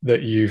moment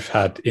that you've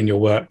had in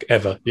your work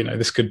ever?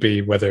 This could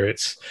be whether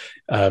it's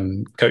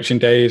coaching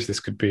days,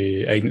 this could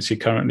be agency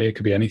currently, it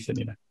could be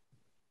anything.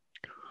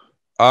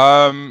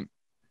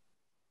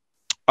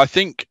 I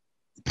think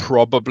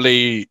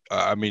probably,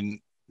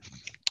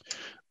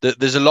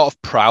 there's a lot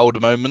of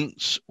proud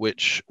moments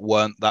which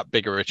weren't that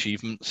bigger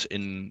achievements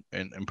in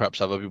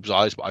perhaps other people's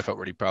eyes, but I felt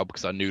really proud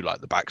because I knew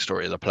like the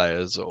backstory of the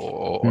players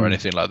or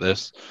anything like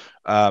this.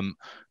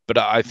 But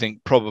I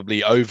think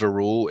probably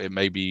overall it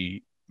may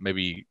be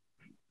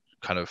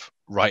kind of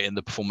right in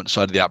the performance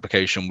side of the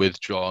application with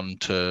John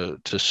to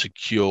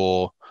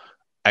secure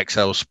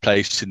Excel's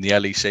place in the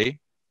LEC.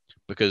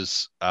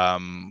 Because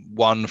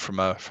one, from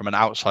an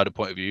outsider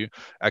point of view,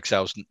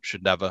 Excel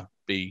should never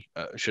have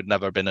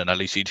been an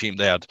LEC team.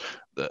 They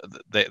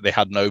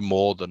had no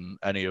more than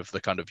any of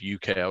the kind of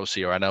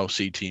UKLC or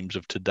NLC teams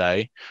of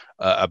today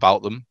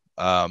about them,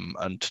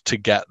 and to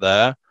get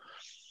there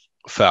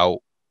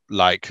felt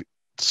like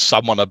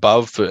someone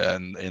above,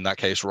 and in that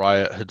case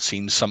Riot, had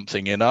seen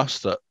something in us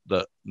that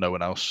no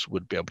one else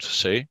would be able to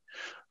see.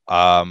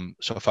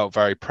 So I felt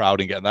very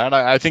proud in getting there, and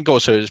I think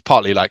also it's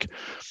partly like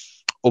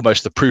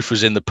almost the proof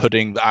was in the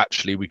pudding that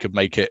actually we could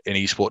make it in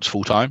esports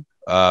full time,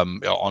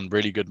 on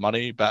really good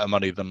money, better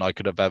money than I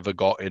could have ever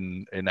got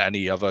in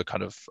any other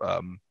kind of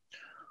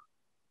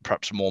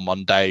perhaps more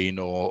mundane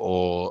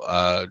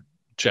or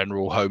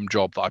general home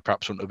job that I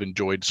perhaps wouldn't have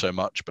enjoyed so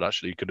much, but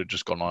actually could have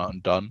just gone out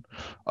and done.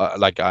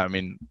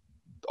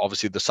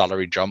 Obviously the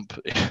salary jump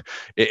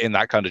in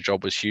that kind of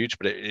job was huge,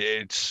 but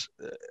it's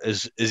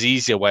as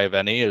easy a way of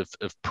any of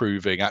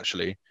proving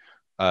actually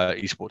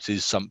esports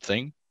is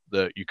something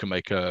that you can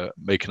make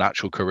an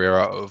actual career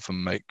out of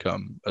and make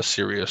a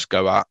serious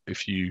go at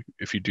if you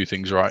do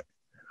things right.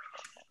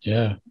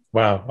 Yeah.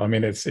 Wow. I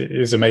mean, it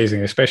is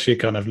amazing, especially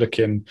kind of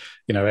looking,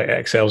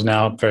 Excel's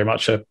now very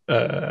much a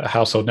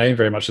household name,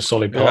 very much a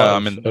solid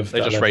part of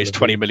they just raised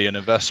 20 million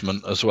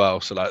investment as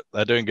well. So like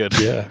they're doing good.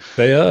 Yeah,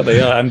 they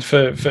are. And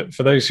for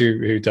those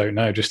who don't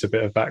know, just a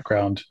bit of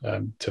background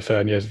to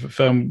Furn. Yes,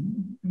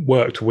 Furn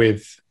worked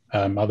with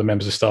other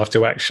members of staff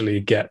to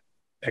actually get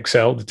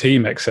Excel, the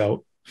team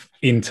Excel,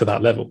 into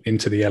that level,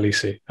 into the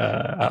LEC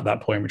at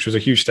that point, which was a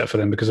huge step for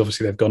them because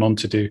obviously they've gone on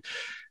to do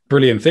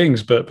brilliant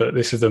things, but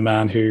this is the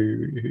man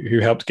who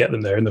helped get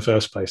them there in the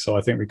first place. So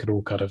I think we could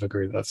all kind of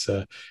agree that's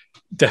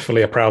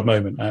definitely a proud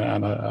moment,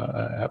 and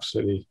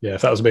absolutely, yeah.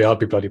 If that was me, I'd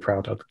be bloody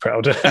proud. I'd be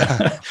proud.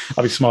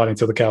 I'd be smiling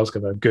till the cows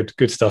come home.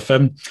 Good stuff.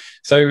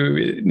 So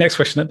next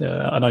question,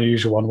 an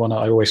unusual one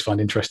I always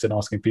find interesting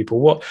asking people.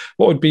 What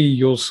would be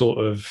your sort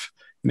of,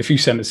 in a few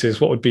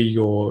sentences, what would be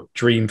your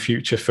dream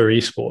future for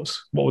esports?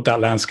 What would that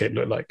landscape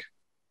look like?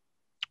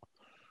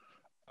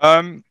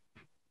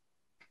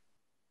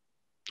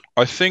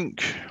 I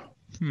think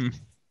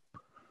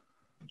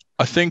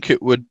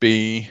it would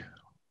be.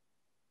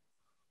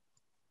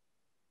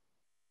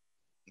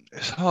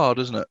 It's hard,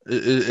 isn't it?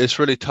 It's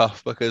really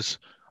tough because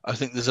I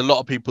think there's a lot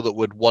of people that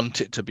would want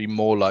it to be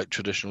more like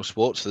traditional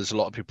sports. There's a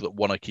lot of people that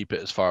want to keep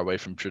it as far away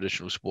from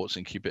traditional sports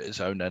and keep it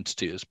its own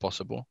entity as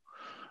possible.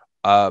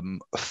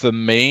 For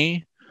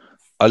me,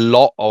 a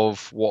lot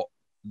of what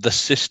the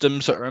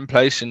systems that are in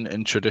place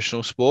in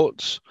traditional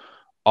sports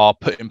are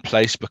put in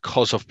place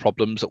because of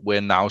problems that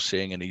we're now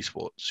seeing in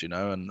esports,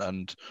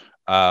 and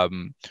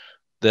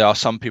there are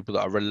some people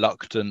that are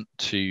reluctant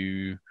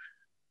to,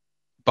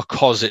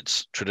 because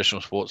it's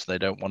traditional sports, they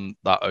don't want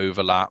that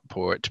overlap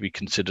or it to be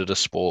considered a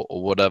sport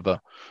or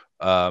whatever.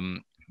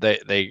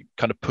 They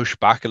kind of push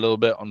back a little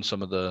bit on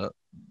some of the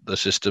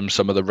systems,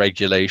 some of the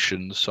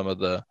regulations, some of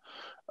the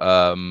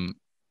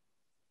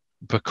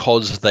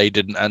because they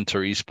didn't enter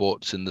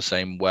esports in the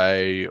same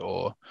way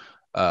or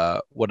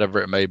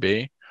whatever it may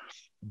be.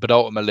 But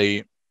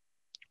ultimately,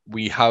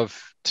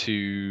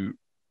 esports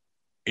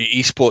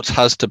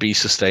has to be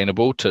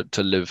sustainable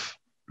to live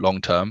long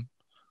term.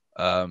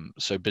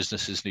 So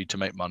businesses need to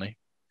make money.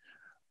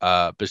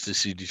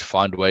 Businesses need to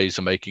find ways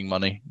of making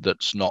money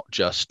that's not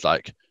just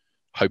like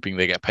hoping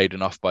they get paid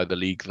enough by the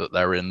league that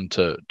they're in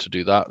to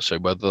do that. So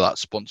whether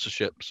that's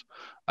sponsorships,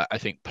 I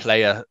think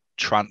player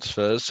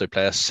transfers, so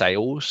player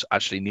sales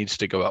actually needs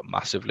to go up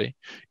massively.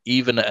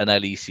 Even at an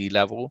LEC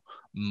level,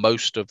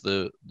 most of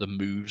the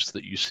moves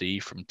that you see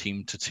from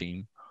team to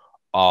team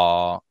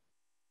are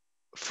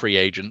free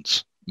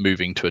agents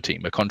moving to a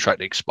team. A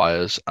contract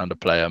expires and a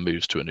player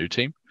moves to a new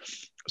team.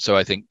 So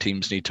I think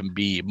teams need to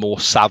be more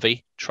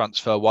savvy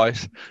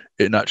transfer-wise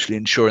in actually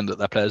ensuring that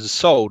their players are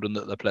sold and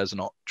that their players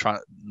are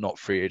not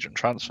free agent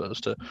transfers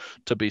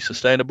to be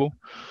sustainable.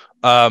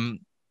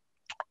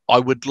 I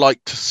would like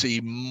to see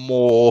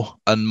more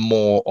and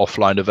more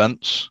offline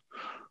events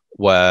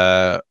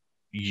where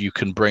you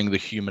can bring the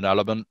human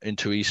element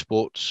into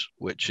esports,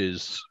 which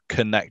is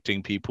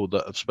connecting people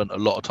that have spent a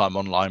lot of time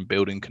online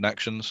building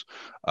connections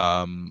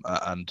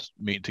and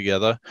meeting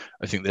together.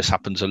 I think this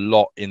happens a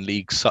lot in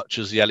leagues such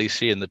as the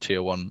LEC and the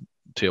tier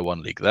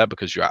one league there,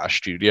 because you're at a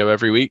studio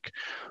every week.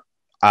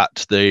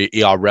 At the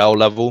ERL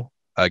level,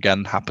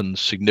 again, happens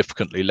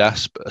significantly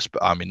less. But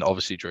I mean,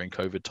 obviously during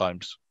COVID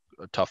times,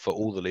 tough for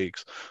all the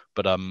leagues.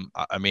 But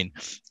I mean,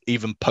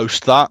 even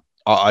post that,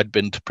 I'd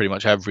been to pretty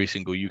much every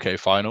single UK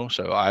final,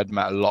 so I had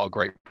met a lot of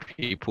great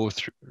people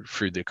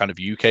through the kind of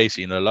UK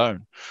scene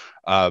alone.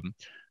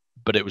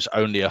 But it was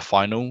only a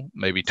final,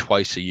 maybe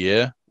twice a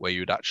year, where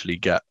you'd actually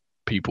get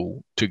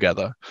people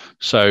together.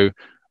 So,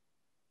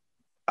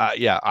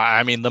 yeah,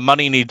 I mean, the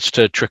money needs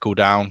to trickle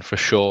down for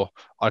sure.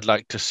 I'd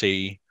like to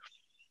see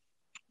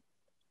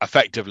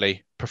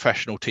effectively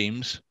professional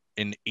teams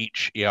in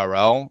each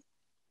ERL.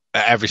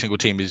 Every single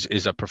team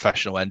is a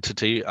professional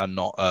entity and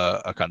not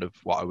a kind of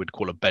what I would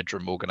call a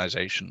bedroom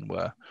organization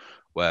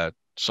where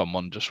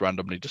someone just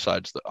randomly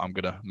decides that I'm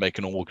going to make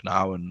an org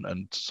now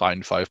and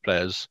sign 5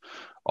 players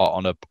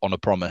on a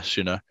promise,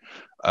 you know.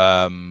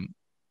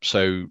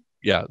 So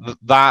yeah,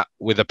 that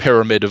with a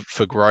pyramid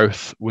for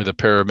growth, with a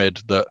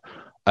pyramid that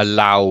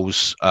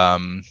allows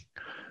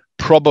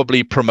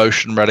probably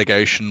promotion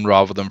relegation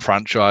rather than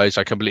franchise.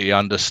 I completely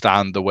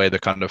understand the way the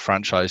kind of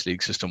franchise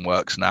league system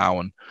works now,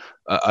 and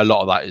a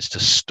lot of that is to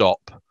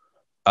stop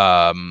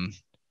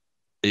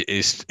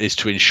is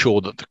to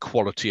ensure that the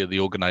quality of the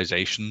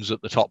organizations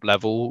at the top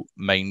level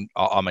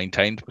are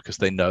maintained, because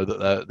they know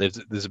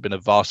that there's been a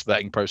vast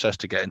vetting process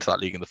to get into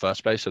that league in the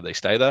first place, so they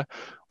stay there.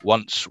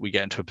 Once we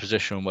get into a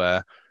position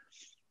where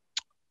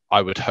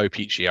I would hope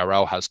each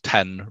ERL has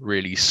 10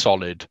 really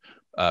solid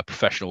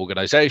professional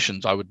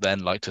organizations, I would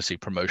then like to see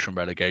promotion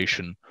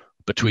relegation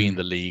between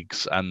the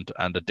leagues and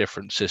a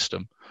different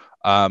system.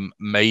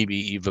 Maybe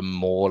even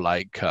more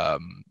like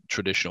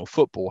traditional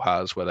football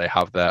has, where they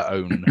have their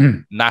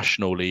own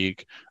national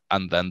league,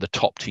 and then the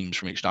top teams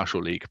from each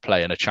national league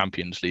play in a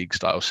Champions League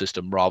style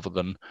system, rather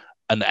than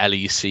an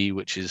LEC,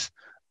 which is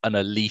an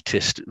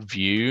elitist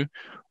view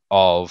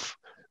of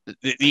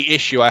the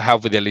issue I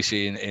have with the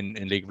LEC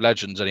in League of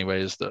Legends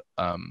anyway is that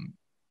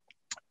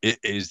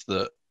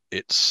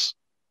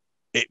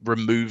it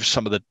removes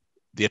some of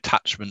the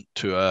attachment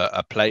to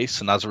a place,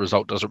 and as a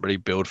result doesn't really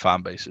build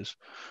fan bases.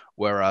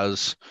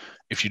 Whereas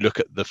if you look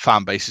at the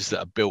fan bases that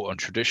are built on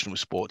traditional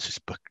sports,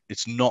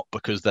 it's not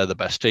because they're the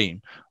best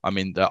team. I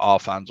mean, there are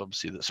fans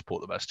obviously that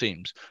support the best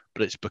teams,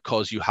 but it's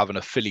because you have an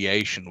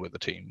affiliation with the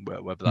team,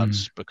 whether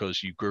that's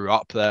because you grew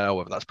up there, or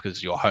whether that's because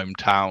of your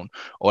hometown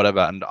or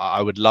whatever. And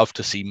I would love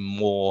to see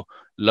more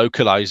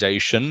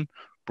localization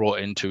brought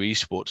into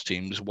esports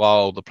teams.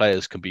 While the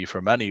players can be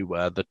from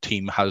anywhere, the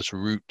team has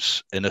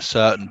roots in a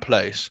certain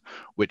place,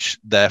 which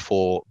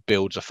therefore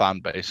builds a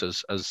fan base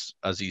as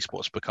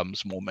esports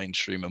becomes more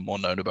mainstream and more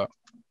known about.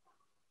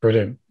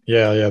 Brilliant.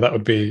 Yeah, that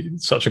would be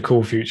such a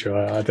cool future.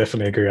 I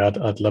definitely agree.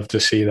 I'd love to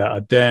see that. I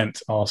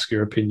daren't ask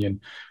your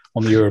opinion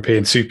on the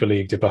European Super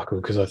League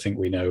debacle, because I think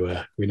we know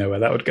where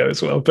that would go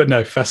as well. But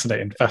no,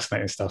 fascinating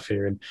stuff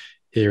here in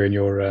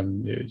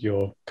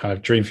your kind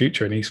of dream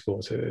future in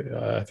esports.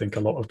 I think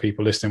a lot of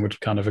people listening would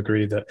kind of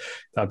agree that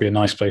that'd be a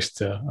nice place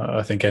to,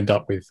 I think, end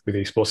up with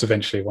esports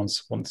eventually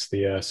once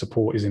the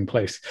support is in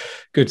place.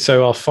 Good.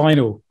 So our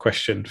final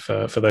question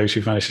for those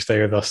who've managed to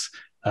stay with us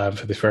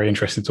for this very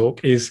interesting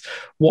talk is,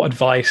 what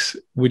advice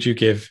would you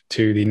give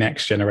to the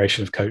next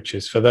generation of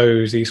coaches, for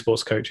those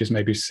esports coaches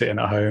maybe sitting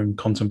at home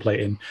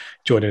contemplating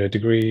joining a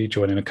degree,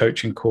 joining a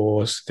coaching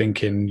course,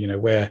 thinking,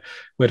 where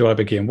do I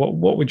begin?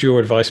 What would your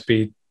advice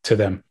be to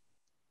them?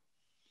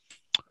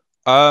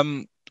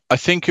 I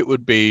think it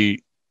would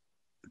be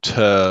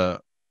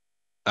to,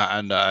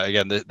 and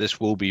again, this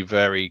will be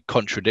very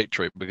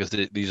contradictory, because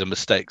these are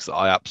mistakes that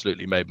I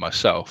absolutely made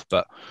myself,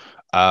 but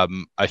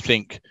I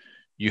think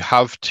you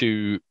have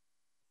to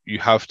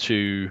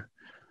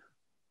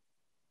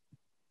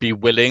be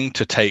willing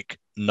to take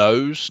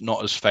no's,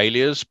 not as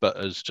failures, but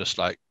as just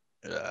like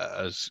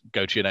as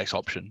go to your next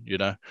option.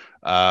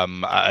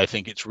 I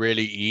think it's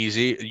really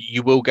easy.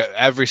 You will get,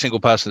 every single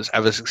person that's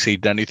ever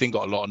succeeded in anything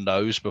got a lot of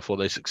no's before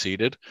they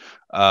succeeded.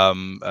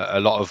 A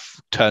lot of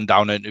turned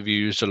down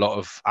interviews, a lot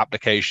of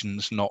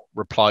applications not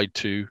replied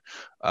to,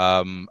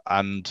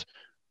 and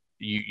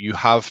you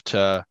have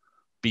to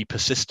be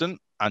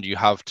persistent, and you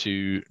have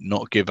to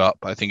not give up.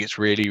 I think it's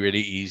really,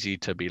 really easy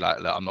to be like,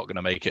 I'm not going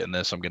to make it in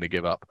this, I'm going to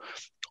give up.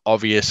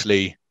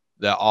 Obviously,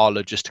 there are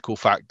logistical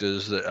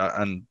factors,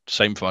 and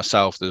same for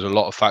myself. There's a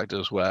lot of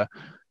factors where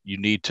you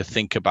need to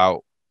think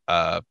about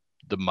the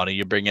money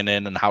you're bringing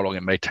in and how long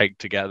it may take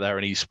to get there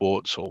in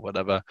esports or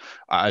whatever.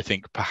 I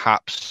think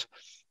perhaps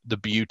the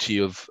beauty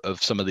of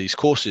some of these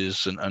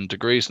courses and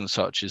degrees and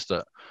such is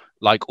that,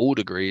 like all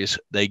degrees,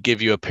 they give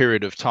you a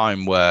period of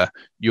time where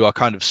you are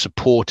kind of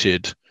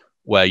supported,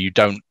 where you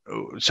don't.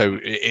 So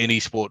in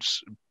esports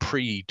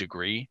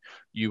pre-degree,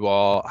 you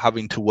are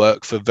having to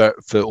work for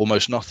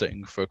almost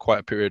nothing for quite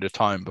a period of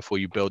time before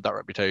you build that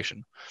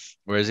reputation.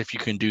 Whereas if you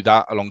can do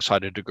that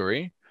alongside a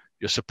degree,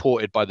 you're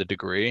supported by the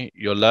degree,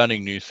 you're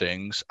learning new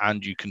things,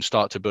 and you can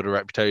start to build a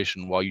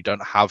reputation while you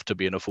don't have to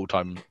be in a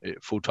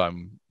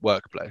full-time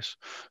workplace.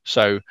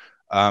 So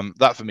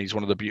that for me is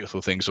one of the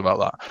beautiful things about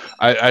that.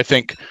 I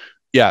think,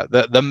 yeah,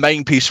 the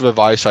main piece of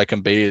advice I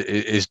can be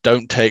is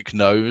don't take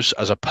no's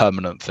as a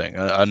permanent thing.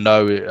 A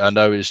no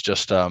is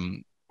just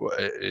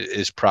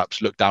is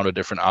perhaps look down a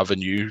different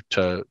avenue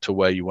to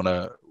where you want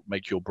to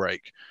make your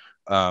break.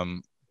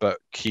 But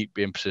keep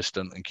being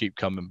persistent and keep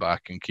coming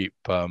back and keep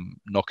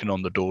knocking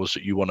on the doors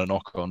that you want to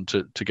knock on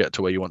to get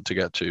to where you want to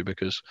get to.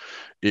 Because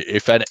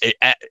if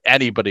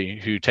anybody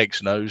who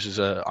takes no's is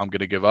I'm going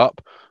to give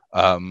up,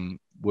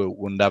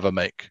 will never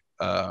make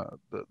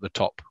the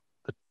top,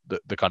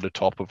 the kind of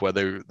top of where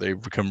they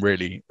can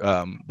really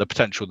the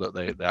potential that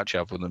they actually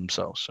have with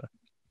themselves. So.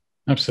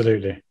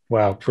 Absolutely.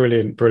 Wow.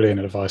 Brilliant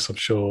advice. I'm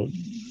sure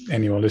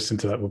anyone listening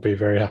to that will be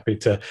very happy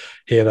to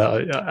hear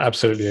that. I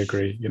absolutely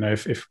agree. You know,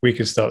 if we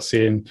can start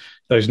seeing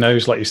those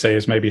no's, like you say,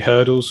 as maybe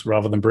hurdles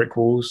rather than brick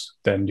walls,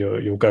 then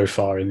you'll go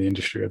far in the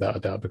industry without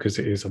a doubt, because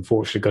it is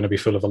unfortunately going to be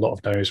full of a lot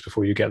of no's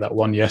before you get that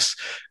one yes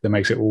that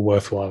makes it all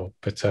worthwhile.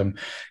 But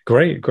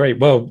great.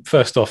 Well,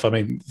 first off, I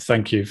mean,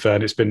 thank you,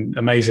 Furn. It's been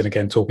amazing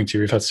again talking to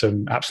you. We've had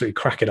some absolutely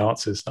cracking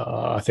answers.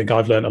 I think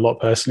I've learned a lot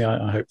personally.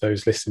 I hope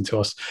those listening to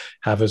us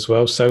have as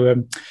well.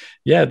 So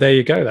yeah, there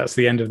you go. That's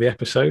the end of the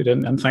episode.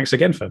 And thanks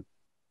again, Furn.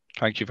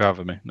 Thank you for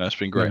having me. No, it's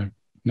been great.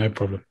 No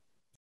problem.